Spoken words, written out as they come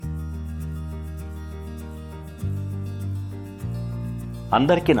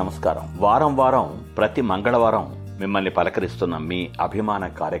అందరికీ నమస్కారం. వారం వారం ప్రతి మంగళవారం మిమ్మల్ని పలకరిస్తున్న మీ అభిమాన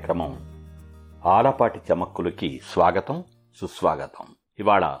కార్యక్రమం ఆలపాటి చమక్కులకి స్వాగతం, సుస్వాగతం.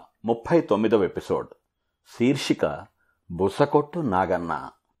 ఇవాళ 39వ ఎపిసోడ్. శీర్షిక బుసకొట్టు నాగన్న.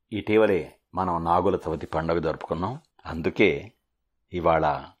 ఇటీవలే మనం నాగుల చవితి పండుగ జరుపుకున్నాం. అందుకే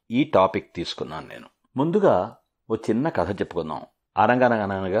ఇవాళ ఈ టాపిక్ తీసుకున్నాను నేను. ముందుగా ఓ చిన్న కథ చెప్పుకుందాం.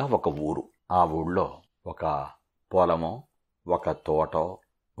 అనగనగనగా ఒక ఊరు. ఆ ఊళ్ళో ఒక పొలమో ఒక తోట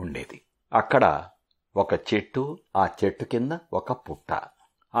ఉండేది. అక్కడ ఒక చెట్టు, ఆ చెట్టు కింద ఒక పుట్ట.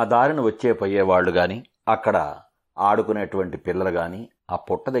 ఆ దారిన పోయేవాళ్ళు గాని, అక్కడ ఆడుకునేటువంటి పిల్లలు గాని ఆ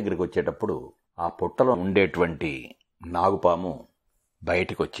పుట్ట దగ్గరికి వచ్చేటప్పుడు ఆ పుట్టలో ఉండేటువంటి నాగుపాము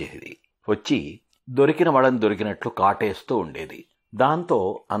బయటికి వచ్చేది. వచ్చి దొరికిన వాళ్ళని దొరికినట్లు కాటేస్తూ ఉండేది.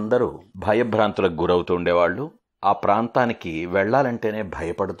 దాంతో అందరూ భయభ్రాంతులకు గురవుతూ ఉండేవాళ్ళు. ఆ ప్రాంతానికి వెళ్లాలంటేనే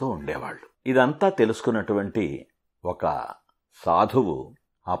భయపడుతూ ఉండేవాళ్ళు. ఇదంతా తెలుసుకున్నటువంటి ఒక సాధువు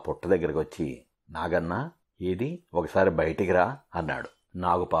ఆ పుట్ట దగ్గరికి వచ్చి, నాగన్న ఏది ఒకసారి బయటికి రా అన్నాడు.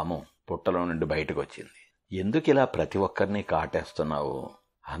 నాగుపాము పుట్టలో నుండి బయటకు వచ్చింది. ఎందుకు ఇలా ప్రతి ఒక్కరిని కాటేస్తున్నావు?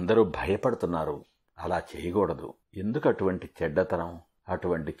 అందరూ భయపడుతున్నారు. అలా చేయకూడదు. ఎందుకు అటువంటి చెడ్డతనం,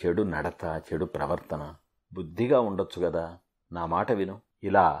 అటువంటి చెడు నడత, చెడు ప్రవర్తన? బుద్ధిగా ఉండొచ్చు కదా. నా మాట విను.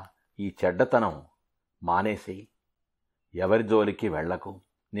 ఇలా ఈ చెడ్డతనం మానేసి ఎవరి జోలికి వెళ్లకు.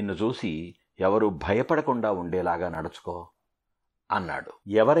 నిన్ను చూసి ఎవరు భయపడకుండా ఉండేలాగా నడుచుకో అన్నాడు.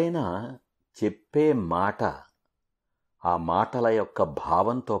 ఎవరైనా చెప్పే మాట, ఆ మాటల యొక్క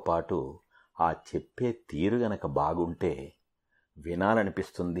భావంతో పాటు ఆ చెప్పే తీరు గనక బాగుంటే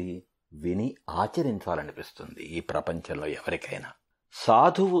వినాలనిపిస్తుంది, విని ఆచరించాలనిపిస్తుంది ఈ ప్రపంచంలో ఎవరికైనా.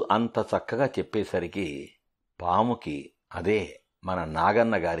 సాధువు అంత చక్కగా చెప్పేసరికి పాముకి, అదే మన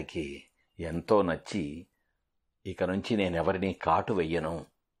నాగన్న గారికి ఎంతో నచ్చి, ఇక నుంచి నేనెవరినీ కాటు వెయ్యను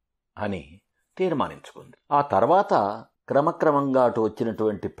అని తీర్మానించుకుంది. ఆ తర్వాత క్రమక్రమంగా అటు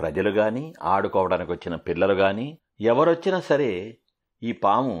వచ్చినటువంటి ప్రజలు గాని, ఆడుకోవడానికి వచ్చిన పిల్లలు గాని, ఎవరొచ్చినా సరే ఈ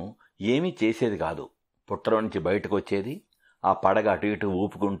పాము ఏమీ చేసేది కాదు. పుట్టలో నుంచి బయటకు వచ్చేది, ఆ పడగ అటు ఇటు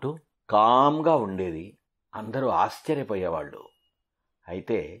ఊపుకుంటూ కామ్గా ఉండేది. అందరూ ఆశ్చర్యపోయేవాళ్ళు.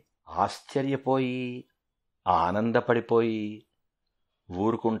 అయితే ఆశ్చర్యపోయి ఆనందపడిపోయి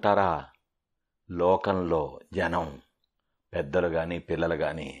ఊరుకుంటారా? లోకంలో జనం, పెద్దలు గాని పిల్లలు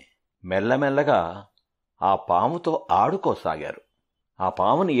గాని మెల్లమెల్లగా ఆ పాముతో ఆడుకోసాగారు. ఆ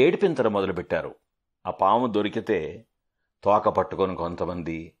పాముని ఏడిపించడం మొదలుపెట్టారు. ఆ పాము దొరికితే తోక పట్టుకొని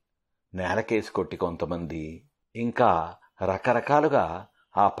కొంతమంది, నేలకేసి కొట్టి కొంతమంది, ఇంకా రకరకాలుగా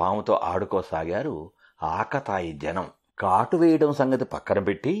ఆ పాముతో ఆడుకోసాగారు ఆకతాయి జనం. కాటు వేయడం సంగతి పక్కన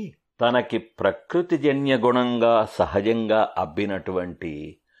పెట్టి, తనకి ప్రకృతిజన్య గుణంగా సహజంగా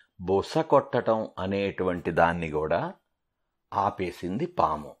అబ్బినటువంటి బుస కొట్టడం అనేటువంటి దాన్ని కూడా ఆపేసింది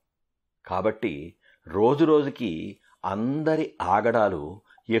పాము. కాబట్టి రోజురోజుకి అందరి ఆగడాలు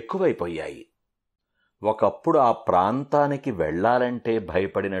ఎక్కువైపోయాయి. ఒకప్పుడు ఆ ప్రాంతానికి వెళ్లాలంటే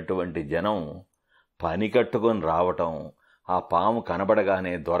భయపడినటువంటి జనం పని కట్టుకొని రావటం, ఆ పాము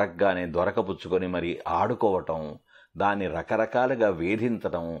కనబడగానే దొరకపుచ్చుకొని మరి ఆడుకోవటం, దాన్ని రకరకాలుగా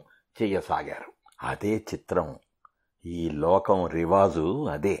వేధించటం చెయ్యసాగారు. అదే చిత్రం. ఈ లోకం రివాజు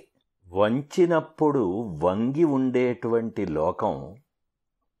అదే. వంచినప్పుడు వంగి ఉండేటువంటి లోకం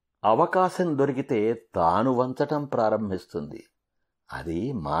అవకాశం దొరికితే తాను వంచటం ప్రారంభిస్తుంది.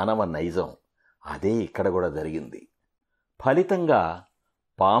 అది మానవ నైజం. అదే ఇక్కడ కూడా జరిగింది. ఫలితంగా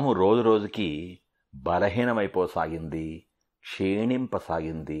పాము రోజురోజుకి బలహీనమైపోసాగింది,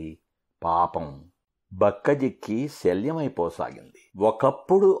 క్షీణింపసాగింది. పాపం బక్కజిక్కి శల్యమైపోసాగింది.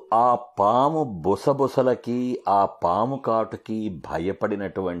 ఒకప్పుడు ఆ పాము బుసబుసలకి, ఆ పాము కాటుకి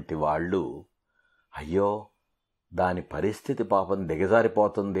భయపడినటువంటి వాళ్ళు, అయ్యో దాని పరిస్థితి పాపం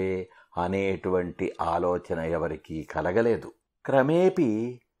దిగజారిపోతుందే అనేటువంటి ఆలోచన ఎవరికీ కలగలేదు.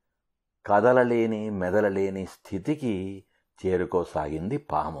 క్రమేపీ కదలలేని మెదలలేని స్థితికి చేరుకోసాగింది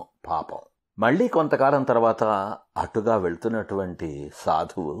పాము. పాపం. మళ్ళీ కొంతకాలం తర్వాత అటుగా వెళ్తున్నటువంటి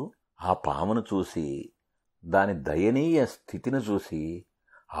సాధువు ఆ పామును చూసి, దాని దయనీయ స్థితిని చూసి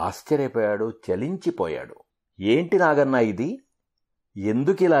ఆశ్చర్యపోయాడు, చలించిపోయాడు. ఏంటి నాగన్నా ఇది?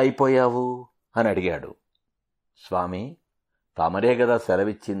 ఎందుకిలా అయిపోయావు అని అడిగాడు. స్వామి, తమరే గదా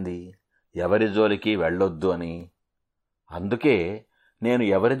సెలవిచ్చింది ఎవరి జోలికి వెళ్ళొద్దు అని. అందుకే నేను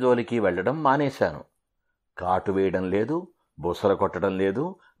ఎవరి జోలికి వెళ్ళడం మానేశాను. కాటు వేయడం లేదు, బుసలు కొట్టడం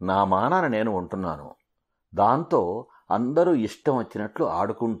లేదు, నా మానాన నేను ఉంటున్నాను. దాంతో అందరూ ఇష్టం వచ్చినట్లు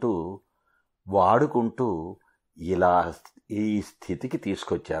ఆడుకుంటూ వాడుకుంటూ ఇలా ఈ స్థితికి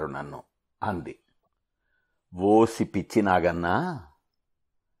తీసుకొచ్చారు నన్ను అంది. ఓసి పిచ్చి నాగన్నా,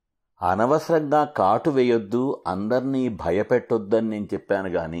 అనవసరంగా కాటు వేయొద్దు, అందర్నీ భయపెట్టొద్దని నేను చెప్పాను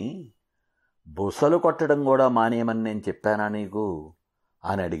గాని బుసలు కొట్టడం కూడా మానేయమని నేను చెప్పానా నీకు?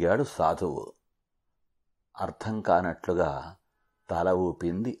 అని అడిగాడు సాధువు. అర్థం కానట్లుగా తల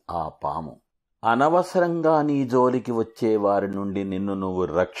ఊపింది ఆ పాము. అనవసరంగా నీ జోలికి వచ్చే వారి నుండి నిన్ను నువ్వు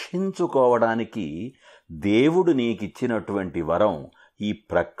రక్షించుకోవడానికి దేవుడు నీకిచ్చినటువంటి వరం, ఈ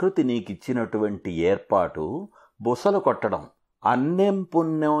ప్రకృతి నీకిచ్చినటువంటి ఏర్పాటు బుసలు కొట్టడం. అన్యం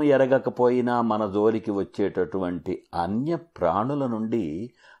పుణ్యం ఎరగకపోయినా మన జోలికి వచ్చేటటువంటి అన్య ప్రాణుల నుండి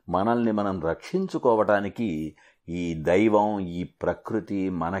మనల్ని మనం రక్షించుకోవటానికి ఈ దైవం, ఈ ప్రకృతి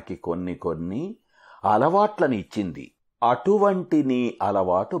మనకి కొన్ని అలవాట్లను ఇచ్చింది. అటువంటి నీ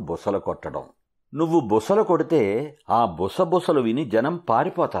అలవాటు బుసలు కొట్టడం. నువ్వు బుసలు కొడితే ఆ బుసబుసలు విని జనం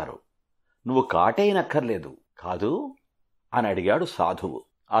పారిపోతారు. నువ్వు కాటేయనక్కర్లేదు కాదు అని అడిగాడు సాధువు.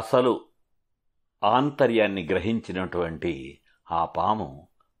 అసలు ఆంతర్యాన్ని గ్రహించినటువంటి ఆ పాము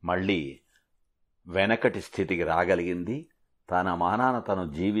మళ్ళీ వెనకటి స్థితికి రాగలిగింది. తన మానాన తను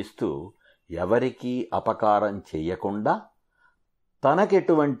జీవిస్తూ ఎవరికీ అపకారం చెయ్యకుండా,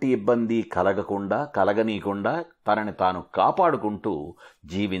 తనకెటువంటి ఇబ్బంది కలగనీయకుండా తనని తాను కాపాడుకుంటూ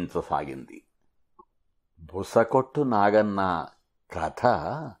జీవించసాగింది. బుసకొట్టు నాగన్న కథ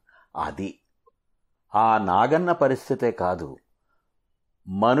అది. ఆ నాగన్న పరిస్థితే కాదు,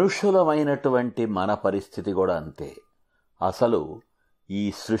 మనుషులమైనటువంటి మన పరిస్థితి కూడా అంతే. అసలు ఈ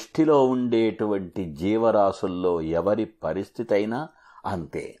సృష్టిలో ఉండేటువంటి జీవరాశుల్లో ఎవరి పరిస్థితి అయినా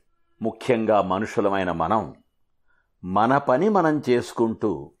అంతే. ముఖ్యంగా మనుషులమైన మనం మన పని మనం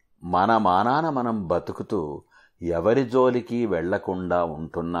చేసుకుంటూ, మన మానాన మనం బతుకుతూ, ఎవరి జోలికి వెళ్లకుండా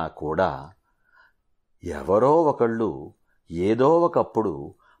ఉంటున్నా కూడా ఎవరో ఒకళ్ళు ఏదో ఒకప్పుడు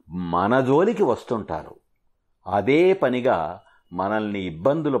మన జోలికి వస్తుంటారు. అదే పనిగా మనల్ని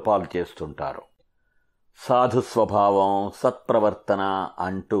ఇబ్బందుల పాలు చేస్తుంటారు. సాధు స్వభావం, సత్ప్రవర్తన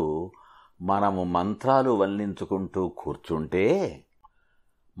అంటూ మనము మంత్రాలు వల్లించుకుంటూ కూర్చుంటే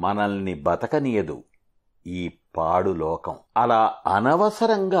మనల్ని బతకనీయదు ఈ పాడు లోకం. అలా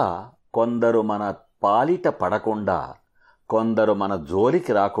అనవసరంగా కొందరు మన పాలిట పడకుండా, కొందరు మన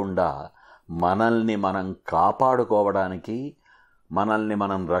జోలికి రాకుండా మనల్ని మనం కాపాడుకోవడానికి, మనల్ని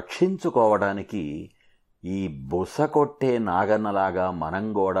మనం రక్షించుకోవడానికి ఈ బుస కొట్టే నాగన్నలాగా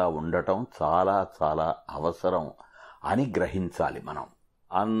మనం కూడా ఉండటం చాలా చాలా అవసరం అని గ్రహించాలి మనం.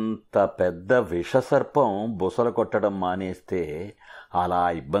 అంత పెద్ద విషసర్పం బుసలు కొట్టడం మానేస్తే,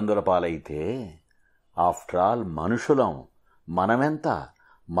 అలా ఇబ్బందుల పాలైతే, ఆఫ్టర్ ఆల్ మనుషులం, మనమెంత?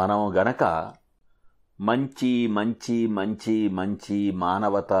 మనం గనక మంచి మంచి మంచి మంచి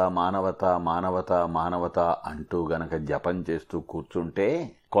మానవత మానవత మానవత మానవత అంటూ గనక జపం చేస్తూ కూర్చుంటే,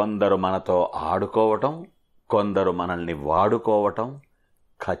 కొందరు మనతో ఆడుకోవటం, కొందరు మనల్ని వాడుకోవటం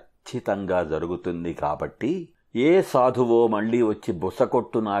ఖచ్చితంగా జరుగుతుంది. కాబట్టి ఏ సాధువో మళ్ళీ వచ్చి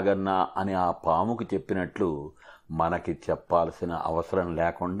బుసకొట్టు నాగన్నా అని ఆ పాముకు చెప్పినట్లు మనకి చెప్పాల్సిన అవసరం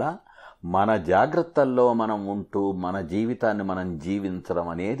లేకుండా మన జాగ్రత్తల్లో మనం ఉంటూ మన జీవితాన్ని మనం జీవించడం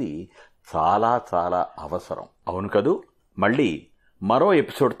అనేది చాలా చాలా అవసరం. అవును కదూ? మళ్ళీ మరో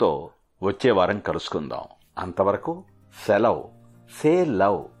ఎపిసోడ్తో వచ్చే వారం కలుసుకుందాం. అంతవరకు సెలవ్. Say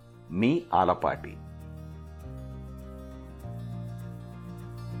love. మీ ఆలపాటి.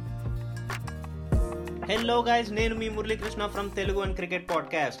 హలో గైస్, నేను మీ Muralikrishna from Telugu one cricket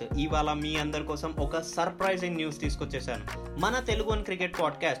podcast. ఇవాళ మీ అందరి కోసం ఒక సర్ప్రైజింగ్ న్యూస్ తీసుకొచ్చేసాను. మన Telugu one cricket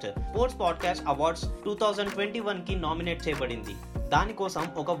podcast sports podcast awards 2021కి nominate చేయబడింది. దానికోసం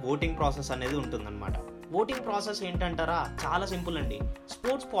ఒక ఓటింగ్ ప్రాసెస్ అనేది ఉంటుందన్నమాట. Voting process ఏంటంటారా? చాలా సింపుల్ అండి.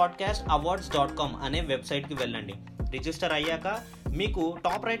 sportspodcastawards.com అనే వెబ్సైట్కి వెళ్ళండి. రిజిస్టర్ అయ్యాక మీకు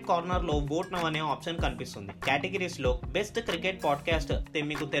టాప్ రైట్ కార్నర్లో ఓట్ నౌ అనే ఆప్షన్ కనిపిస్తుంది. కేటగిరీస్లో బెస్ట్ క్రికెట్ పాడ్కాస్ట్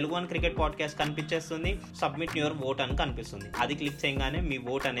మీకు Telugu one cricket podcast కనిపించేస్తుంది. Submit your vote అని కనిపిస్తుంది. అది క్లిక్ చేయగానే మీ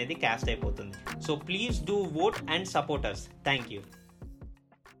ఓట్ అనేది క్యాస్ట్ అయిపోతుంది. So please do vote and support us. Thank you.